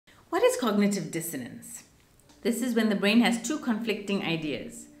What is cognitive dissonance? This is when the brain has two conflicting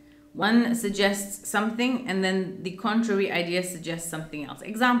ideas. One suggests something and then the contrary idea suggests something else.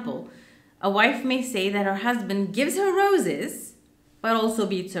 Example, a wife may say that her husband gives her roses but also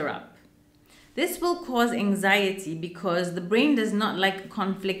beats her up. This will cause anxiety because the brain does not like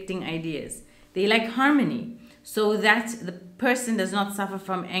conflicting ideas. They like harmony so that the person does not suffer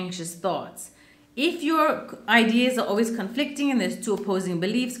from anxious thoughts. If your ideas are always conflicting and there's two opposing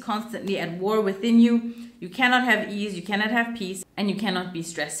beliefs constantly at war within you, you cannot have ease, you cannot have peace, and you cannot be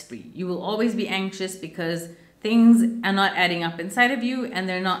stress-free. You will always be anxious because things are not adding up inside of you and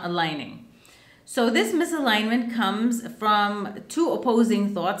they're not aligning. So this misalignment comes from two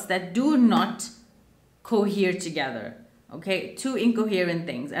opposing thoughts that do not cohere together. Okay, two incoherent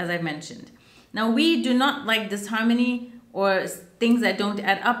things, as I've mentioned. Now, we do not like disharmony or things that don't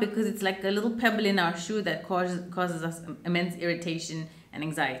add up because it's like a little pebble in our shoe that causes us immense irritation and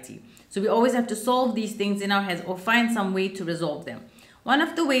anxiety. So we always have to solve these things in our heads or find some way to resolve them. One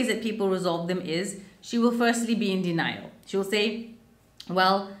of the ways that people resolve them is she will firstly be in denial. She will say,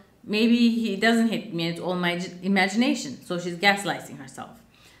 well, maybe he doesn't hit me, it's all my imagination. So she's gaslighting herself.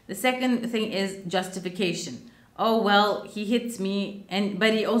 The second thing is justification. Oh, well, he hits me,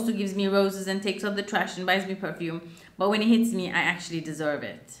 but he also gives me roses and takes out the trash and buys me perfume. But when he hits me, I actually deserve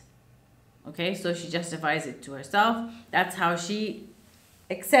it. Okay, so she justifies it to herself. That's how she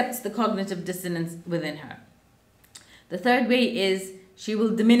accepts the cognitive dissonance within her. The third way is she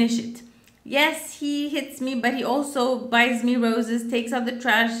will diminish it. Yes, he hits me, but he also buys me roses, takes out the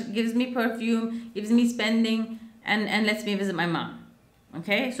trash, gives me perfume, gives me spending, and lets me visit my mom.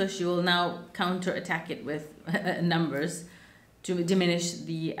 Okay, so she will now counterattack it with numbers to diminish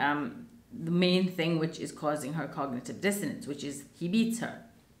the main thing which is causing her cognitive dissonance, which is he beats her.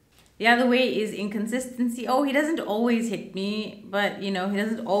 The other way is inconsistency. Oh, he doesn't always hit me, but he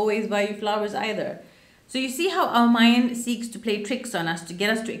doesn't always buy you flowers either. So you see how our mind seeks to play tricks on us to get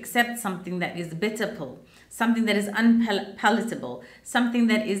us to accept something that is bitterful, something that is unpalatable, something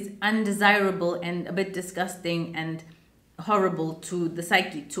that is undesirable and a bit disgusting and horrible to the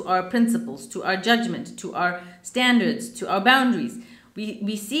psyche, to our principles, to our judgment, to our standards, to our boundaries.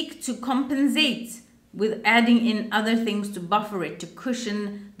 We seek to compensate with adding in other things to buffer it, to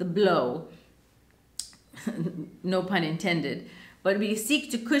cushion the blow. No pun intended. But we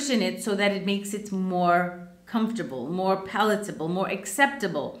seek to cushion it so that it makes it more comfortable, more palatable, more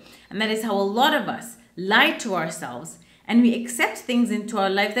acceptable. And that is how a lot of us lie to ourselves and we accept things into our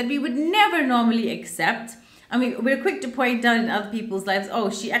lives that we would never normally accept. I mean, we're quick to point out in other people's lives, oh,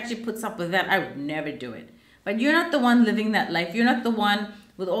 she actually puts up with that. I would never do it. But you're not the one living that life. You're not the one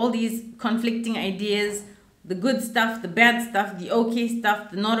with all these conflicting ideas, the good stuff, the bad stuff, the okay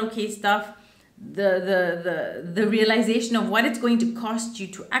stuff, the not okay stuff, the realization of what it's going to cost you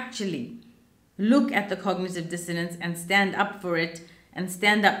to actually look at the cognitive dissonance and stand up for it and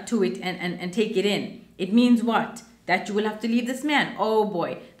stand up to it and take it in. It means what? That you will have to leave this man. Oh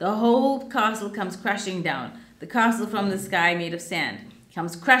boy, the whole castle comes crashing down. The castle from the sky made of sand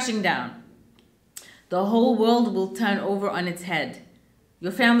comes crashing down. The whole world will turn over on its head.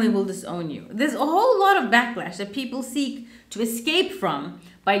 Your family will disown you. There's a whole lot of backlash that people seek to escape from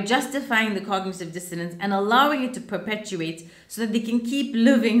by justifying the cognitive dissonance and allowing it to perpetuate so that they can keep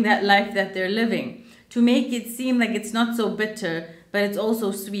living that life that they're living, to make it seem like it's not so bitter, but it's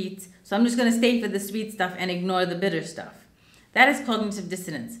also sweet. So I'm just going to stay for the sweet stuff and ignore the bitter stuff. That is cognitive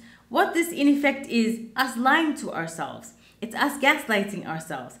dissonance. What this in effect is us lying to ourselves. It's us gaslighting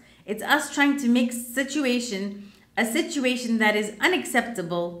ourselves. It's us trying to make a situation that is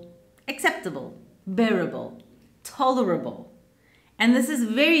unacceptable, acceptable, bearable, tolerable. And this is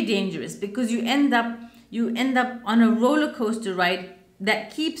very dangerous because you end up on a roller coaster ride that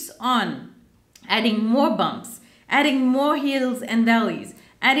keeps on adding more bumps, adding more hills and valleys,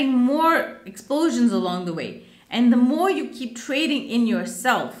 adding more explosions along the way. And the more you keep trading in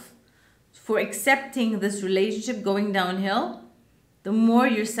yourself for accepting this relationship going downhill, the more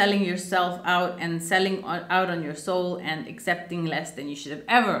you're selling yourself out and selling out on your soul and accepting less than you should have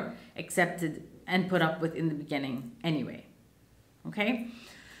ever accepted and put up with in the beginning anyway. Okay?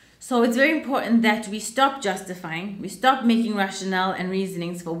 So it's very important that we stop justifying, we stop making rationale and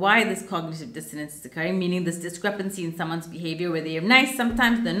reasonings for why this cognitive dissonance is occurring, meaning this discrepancy in someone's behavior where they are nice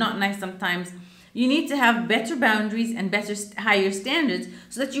sometimes, they're not nice sometimes. You need to have better boundaries and better, higher standards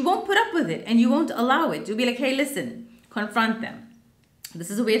so that you won't put up with it and you won't allow it. You'll be like, hey, listen, confront them. This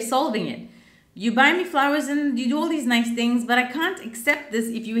is a way of solving it. You buy me flowers and you do all these nice things, but I can't accept this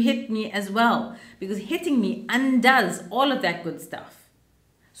if you hit me as well, because hitting me undoes all of that good stuff.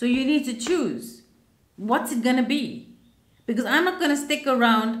 So you need to choose. What's it going to be? Because I'm not going to stick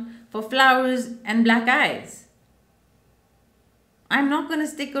around for flowers and black eyes. I'm not going to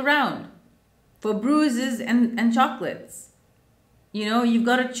stick around for bruises and chocolates. You know, you've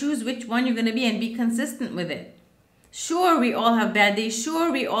got to choose which one you're going to be and be consistent with it. Sure, we all have bad days.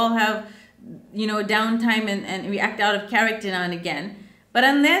 Sure, we all have, you know, downtime and we act out of character now and again. But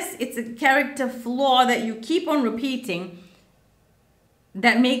unless it's a character flaw that you keep on repeating,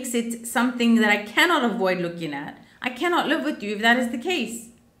 that makes it something that I cannot avoid looking at, I cannot live with you if that is the case.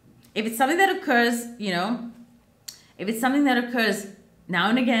 If it's something that occurs, you know, if it's something that occurs now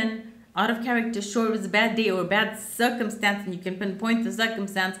and again, out of character, sure, it was a bad day or a bad circumstance, and you can pinpoint the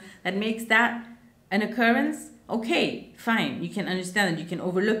circumstance that makes that an occurrence, okay, fine. You can understand it, you can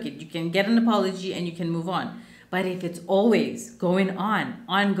overlook it, you can get an apology, and you can move on. But if it's always going on,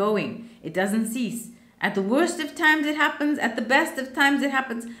 ongoing, it doesn't cease. At the worst of times it happens, at the best of times it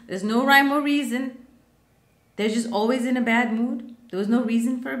happens. There's no rhyme or reason. They're just always in a bad mood. There was no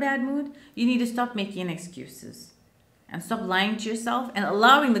reason for a bad mood. You need to stop making excuses and stop lying to yourself and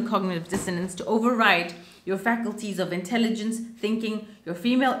allowing the cognitive dissonance to override your faculties of intelligence, thinking, your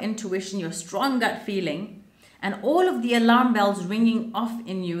female intuition, your strong gut feeling, and all of the alarm bells ringing off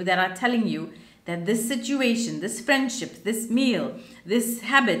in you that are telling you that this situation, this friendship, this meal, this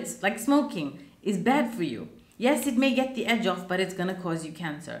habit like smoking is bad for you. Yes, it may get the edge off, but it's going to cause you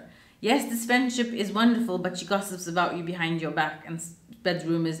cancer. Yes, this friendship is wonderful, but she gossips about you behind your back and spreads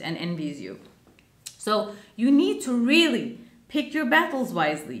rumors and envies you. So you need to really pick your battles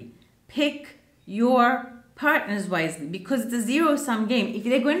wisely. Pick your partners wisely, because it's a zero-sum game. If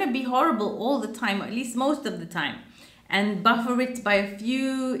they're going to be horrible all the time, or at least most of the time, and buffer it by a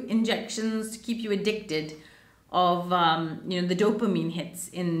few injections to keep you addicted of you know, the dopamine hits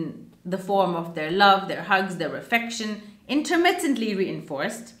in the form of their love, their hugs, their affection, intermittently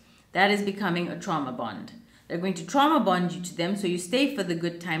reinforced, that is becoming a trauma bond. They're going to trauma bond you to them, so you stay for the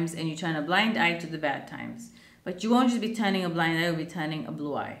good times and you turn a blind eye to the bad times. But you won't just be turning a blind eye, you'll be turning a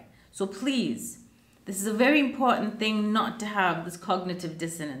blue eye. So please, this is a very important thing not to have this cognitive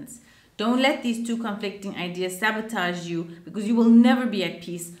dissonance. Don't let these two conflicting ideas sabotage you, because you will never be at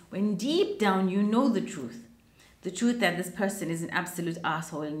peace when deep down you know the truth. The truth that this person is an absolute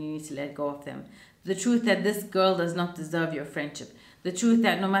asshole and you need to let go of them. The truth that this girl does not deserve your friendship. The truth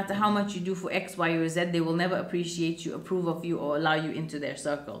that no matter how much you do for X, Y, or Z, they will never appreciate you, approve of you, or allow you into their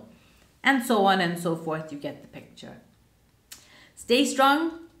circle. And so on and so forth. You get the picture. Stay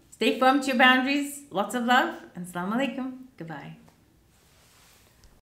strong. Stay firm to your boundaries. Lots of love. And Assalamu alaikum. Goodbye.